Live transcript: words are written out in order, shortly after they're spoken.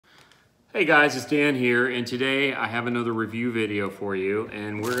Hey guys, it's Dan here, and today I have another review video for you,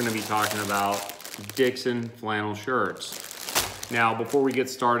 and we're going to be talking about Dixxon Flannel Shirts. Now, before we get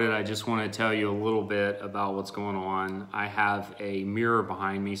started, I just want to tell you a little bit about what's going on. I have a mirror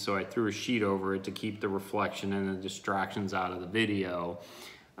behind me, so I threw a sheet over it to keep the reflection and the distractions out of the video.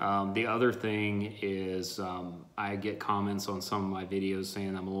 The other thing is I get comments on some of my videos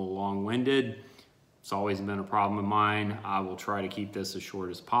saying I'm a little long-winded. It's always been a problem of mine. I will try to keep this as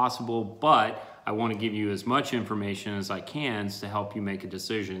short as possible, but I want to give you as much information as I can to help you make a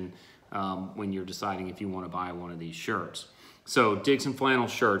decision when you're deciding if you want to buy one of these shirts. So Dixxon Flannel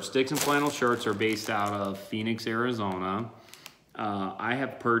Shirts. Dixxon Flannel Shirts are based out of Phoenix, Arizona. I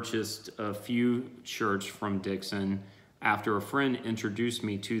have purchased a few shirts from Dixxon after a friend introduced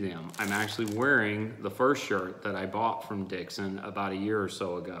me to them. I'm actually wearing the first shirt that I bought from Dixxon about a year or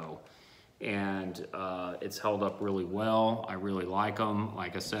so ago. And it's held up really well. I really like them.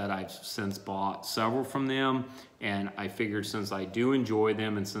 Like I said, I've since bought several from them, and I figured since I do enjoy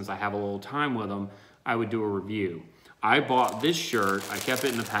them and since I have a little time with them, I would do a review. I bought this shirt, I kept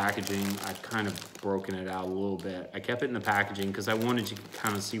it in the packaging. I've kind of broken it out a little bit. I kept it in the packaging because I wanted to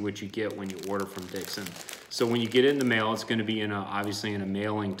kind of see what you get when you order from Dixxon. So when you get it in the mail, it's gonna be in obviously in a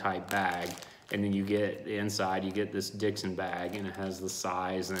mailing type bag, and then you get inside, you get this Dixxon bag, and it has the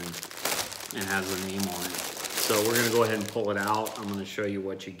size and has a name on it. So we're gonna go ahead and pull it out. I'm gonna show you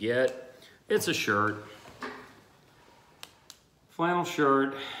what you get. It's a shirt, flannel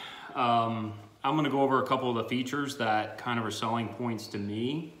shirt. I'm gonna go over a couple of the features that kind of are selling points to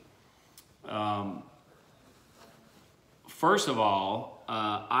me. First of all,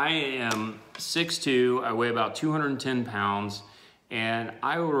 I am 6'2", I weigh about 210 pounds, and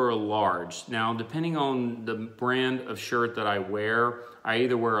I order a large. Now, depending on the brand of shirt that I wear, I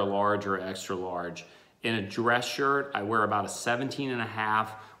either wear a large or extra large. In a dress shirt, I wear about a 17.5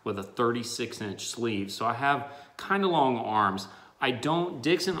 with a 36-inch sleeve. So I have kind of long arms.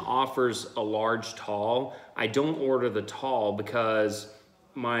 Dixxon offers a large tall. I don't order the tall because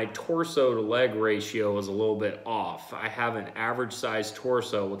my torso to leg ratio is a little bit off. I have an average size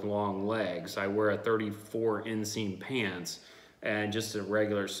torso with long legs. I wear a 34 inseam pants and just a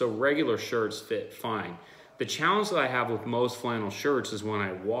regular, so regular shirts fit fine. The challenge that I have with most flannel shirts is when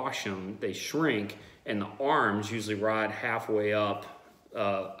I wash them, they shrink and the arms usually ride halfway up,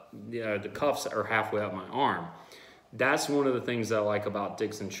 the cuffs are halfway up my arm. That's one of the things I like about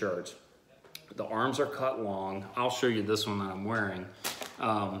Dixxon shirts. The arms are cut long. I'll show you this one that I'm wearing.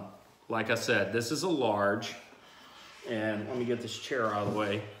 Like I said, this is a large, and let me get this chair out of the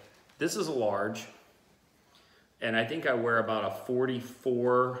way. This is a large, and I think I wear about a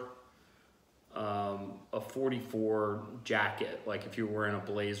 44 jacket, like if you're wearing a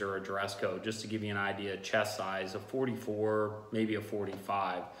blazer or a dress coat, just to give you an idea, chest size, a 44, maybe a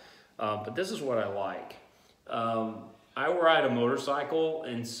 45. But this is what I like. I ride a motorcycle,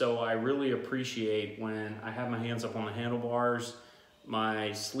 and so I really appreciate when I have my hands up on the handlebars,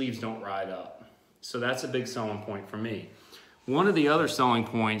 my sleeves don't ride up. So that's a big selling point for me. One of the other selling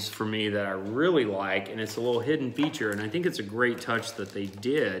points for me that I really like, and it's a little hidden feature, and I think it's a great touch that they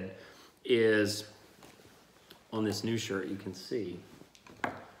did, is on this new shirt, you can see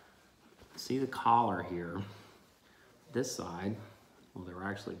the collar here, this side, well, they're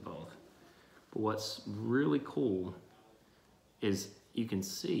actually both. But what's really cool is you can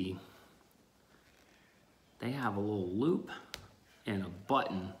see they have a little loop and a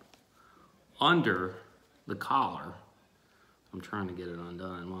button under the collar. I'm trying to get it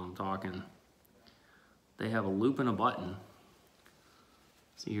undone while I'm talking. They have a loop and a button.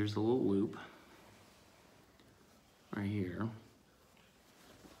 See, here's the little loop right here.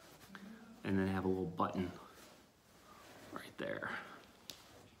 And then they have a little button right there.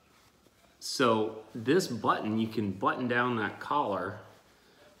 So this button, you can button down that collar,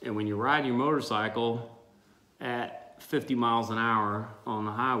 and when you ride your motorcycle at 50 miles an hour on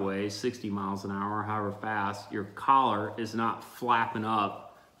the highway, 60 miles an hour, however fast, your collar is not flapping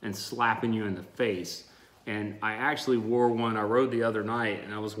up and slapping you in the face. And I actually wore one, I rode the other night,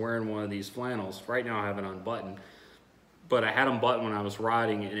 and I was wearing one of these flannels. Right now I have it unbuttoned, but I had them buttoned when I was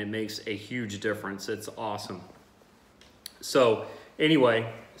riding, and it makes a huge difference. It's awesome. So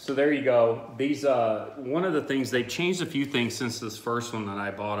anyway, so there you go. These, one of the things, they've changed a few things since this first one that I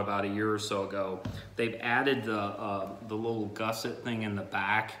bought about a year or so ago. They've added the little gusset thing in the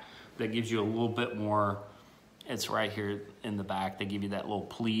back that gives you a little bit more. It's right here in the back. They give you that little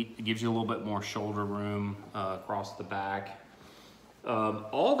pleat. It gives you a little bit more shoulder room across the back.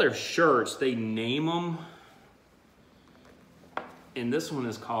 All their shirts, they name them. And this one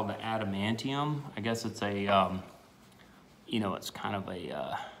is called the Adamantium. I guess it's a, you know, it's kind of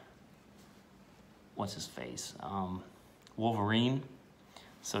a what's his face? Wolverine.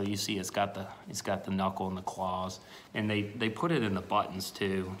 So you see it's got the knuckle and the claws, and they put it in the buttons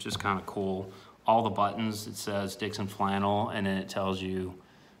too, which is kind of cool. All the buttons, it says Dixxon Flannel, and then it tells you,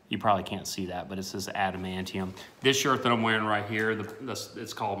 you probably can't see that, but it says adamantium. This shirt that I'm wearing right here,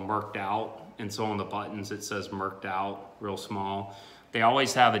 it's called Murked Out, and so on the buttons it says Murked Out, real small. They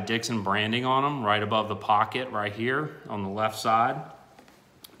always have a Dixxon branding on them right above the pocket right here on the left side.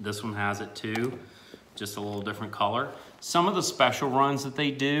 This one has it too, just a little different color. Some of the special runs that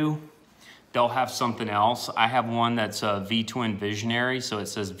they do, they'll have something else. I have one that's a V-Twin Visionary, so it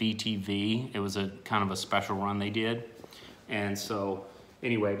says VTV. It was a kind of a special run they did. And so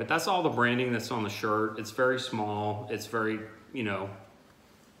anyway, but that's all the branding that's on the shirt. It's very small. It's very, you know,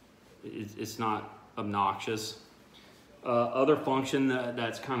 it's not obnoxious. Other function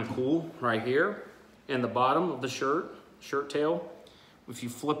that's kind of cool right here in the bottom of the shirt tail. If you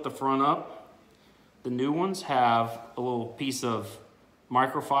flip the front up, the new ones have a little piece of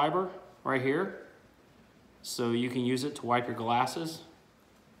microfiber right here. So you can use it to wipe your glasses,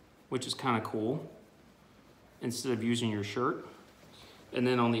 which is kind of cool, instead of using your shirt. And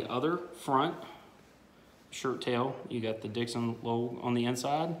then on the other front shirt tail, you got the Dixxon logo on the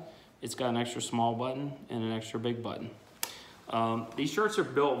inside. It's got an extra small button and an extra big button. These shirts are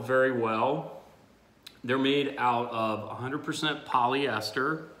built very well. They're made out of 100%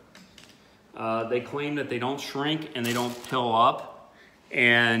 polyester. They claim that they don't shrink and they don't pill up.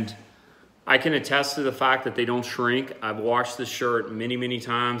 And I can attest to the fact that they don't shrink. I've washed this shirt many, many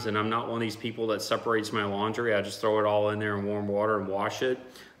times, and I'm not one of these people that separates my laundry. I just throw it all in there in warm water and wash it.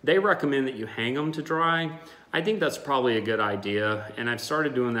 They recommend that you hang them to dry. I think that's probably a good idea, and I've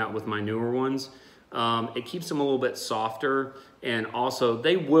started doing that with my newer ones. It keeps them a little bit softer, and also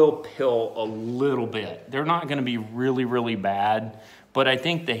they will pill a little bit. They're not gonna be really, really bad, but I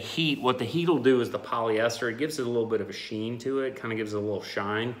think the heat, what the heat will do is the polyester, it gives it a little bit of a sheen to it, kind of gives it a little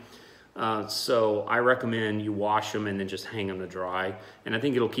shine. So I recommend you wash them and then just hang them to dry. And I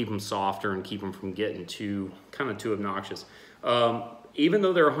think it'll keep them softer and keep them from getting too obnoxious. Even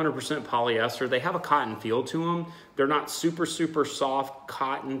though they're 100% polyester, they have a cotton feel to them. They're not super, super soft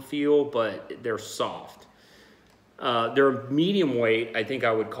cotton feel, but they're soft. They're medium weight, I think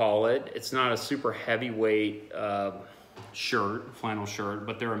I would call it. It's not a super heavyweight shirt, flannel shirt,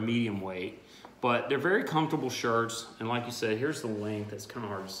 but they're a medium weight. But they're very comfortable shirts, and like you said, here's the length. It's kind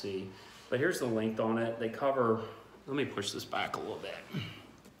of hard to see, but here's the length on it. They cover, let me push this back a little bit.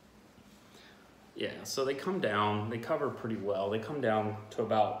 Yeah, so they come down, they cover pretty well. They come down to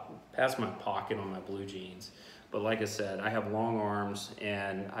about past my pocket on my blue jeans. But like I said, I have long arms,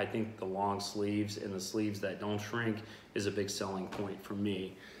 and I think the long sleeves and the sleeves that don't shrink is a big selling point for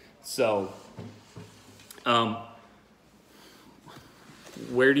me. So,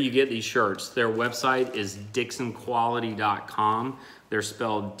 where do you get these shirts? Their website is DixxonQuality.com. They're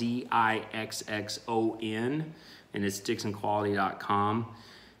spelled D-I-X-X-O-N, and it's DixxonQuality.com.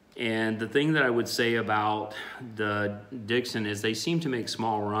 And the thing that I would say about the Dixxon is they seem to make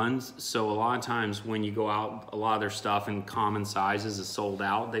small runs. So a lot of times when you go out, a lot of their stuff in common sizes is sold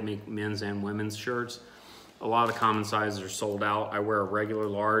out. They make men's and women's shirts. A lot of the common sizes are sold out. I wear a regular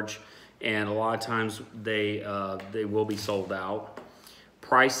large, and a lot of times they will be sold out.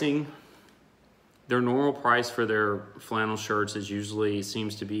 Pricing, their normal price for their flannel shirts is usually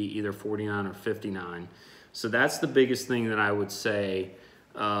seems to be either $49 or $59. So that's the biggest thing that I would say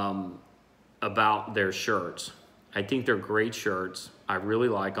about their shirts. I think they're great shirts. I really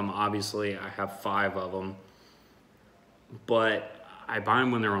like them. Obviously, I have 5 of them, but I buy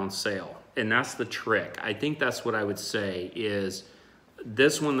them when they're on sale, and that's the trick. I think that's what I would say is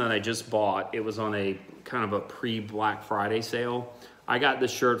this one that I just bought, it was on a kind of a pre-Black Friday sale. I got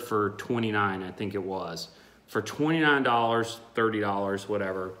this shirt for $29, I think it was. For $29, $30,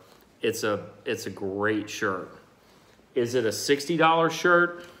 whatever. It's a great shirt. Is it a $60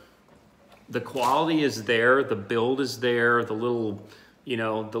 shirt? The quality is there, the build is there, the little, you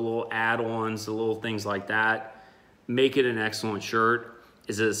know, the little add-ons, the little things like that make it an excellent shirt.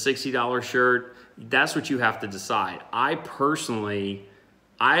 Is it a $60 shirt? That's what you have to decide. I personally,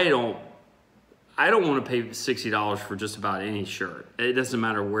 I don't want to pay $60 for just about any shirt. It doesn't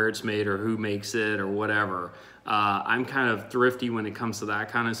matter where it's made or who makes it or whatever. I'm kind of thrifty when it comes to that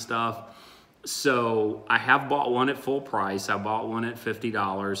kind of stuff. So I have bought one at full price. I bought one at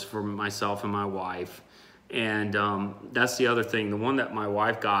 $50 for myself and my wife. And that's the other thing. The one that my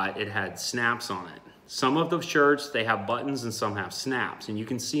wife got, it had snaps on it. Some of the shirts, they have buttons and some have snaps. And you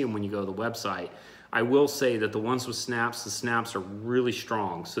can see them when you go to the website. I will say that the ones with snaps, the snaps are really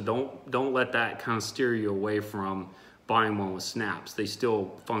strong. So don't let that kind of steer you away from buying one with snaps. They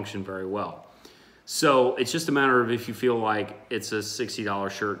still function very well. So it's just a matter of if you feel like it's a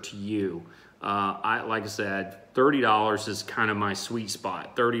 $60 shirt to you. Like I said, $30 is kind of my sweet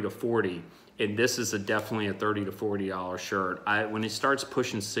spot, 30 to 40. And this is definitely a $30 to $40 shirt. When it starts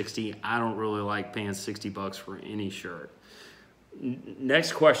pushing 60, I don't really like paying 60 bucks for any shirt.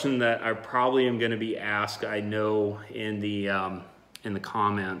 Next question that I probably am going to be asked, I know in the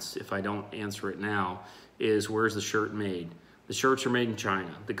comments, if I don't answer it now, is where's the shirt made? The shirts are made in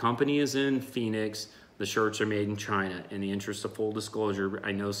China. The company is in Phoenix. The shirts are made in China. In the interest of full disclosure,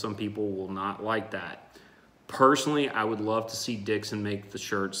 I know some people will not like that. Personally, I would love to see Dixxon make the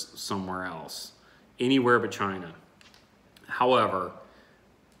shirts somewhere else, anywhere but China. However,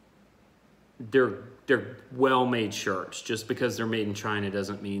 they're well-made shirts. Just because they're made in China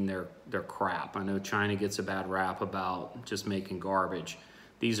doesn't mean they're crap. I know China gets a bad rap about just making garbage.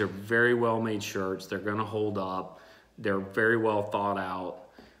 These are very well-made shirts. They're gonna hold up. They're very well thought out.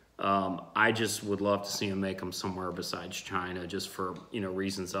 I just would love to see them make them somewhere besides China, just for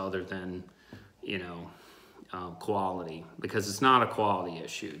reasons other than quality, because it's not a quality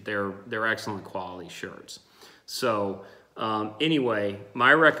issue. They're excellent quality shirts. So anyway,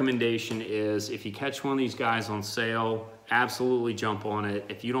 my recommendation is if you catch one of these guys on sale, absolutely jump on it.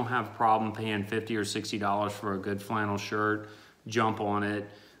 If you don't have a problem paying $50 or $60 for a good flannel shirt, jump on it.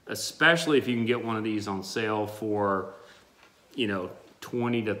 Especially if you can get one of these on sale for,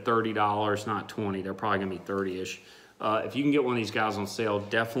 $20 to $30, not 20, they're probably gonna be 30-ish. If you can get one of these guys on sale,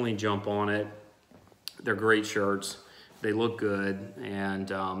 definitely jump on it. They're great shirts, they look good, and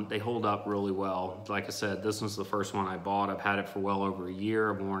they hold up really well. Like I said, this was the first one I bought. I've had it for well over a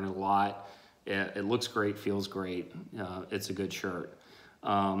year, I've worn it a lot. It looks great, feels great, it's a good shirt.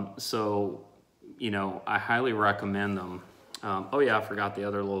 So, I highly recommend them. Oh yeah, I forgot the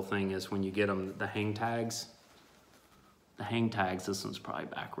other little thing is when you get them, the hang tags. The hang tags, this one's probably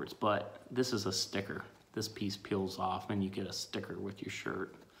backwards, but this is a sticker. This piece peels off and you get a sticker with your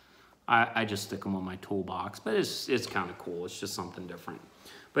shirt. I just stick them on my toolbox, but it's kind of cool. It's just something different.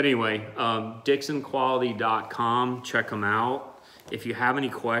 But anyway, DixxonQuality.com, check them out. If you have any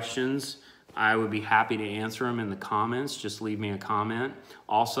questions, I would be happy to answer them in the comments. Just leave me a comment.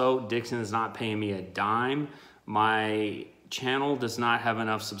 Also, Dixxon is not paying me a dime. My channel does not have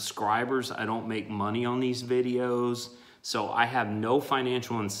enough subscribers. I don't make money on these videos, so I have no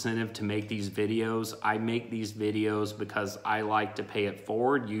financial incentive to make these videos. I make these videos because I like to pay it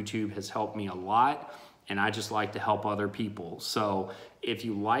forward. YouTube has helped me a lot, and I just like to help other people. So if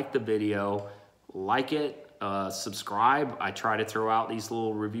you like the video, like it, subscribe. I try to throw out these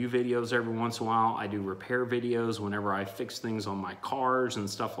little review videos every once in a while. I do repair videos whenever I fix things on my cars and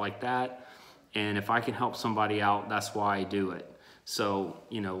stuff like that. And if I can help somebody out, that's why I do it. So,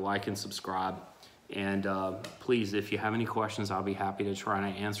 like and subscribe. And please, if you have any questions, I'll be happy to try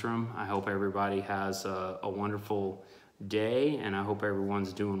and answer them. I hope everybody has a wonderful day, and I hope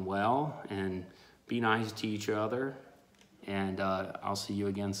everyone's doing well. And be nice to each other. And I'll see you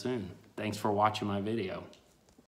again soon. Thanks for watching my video.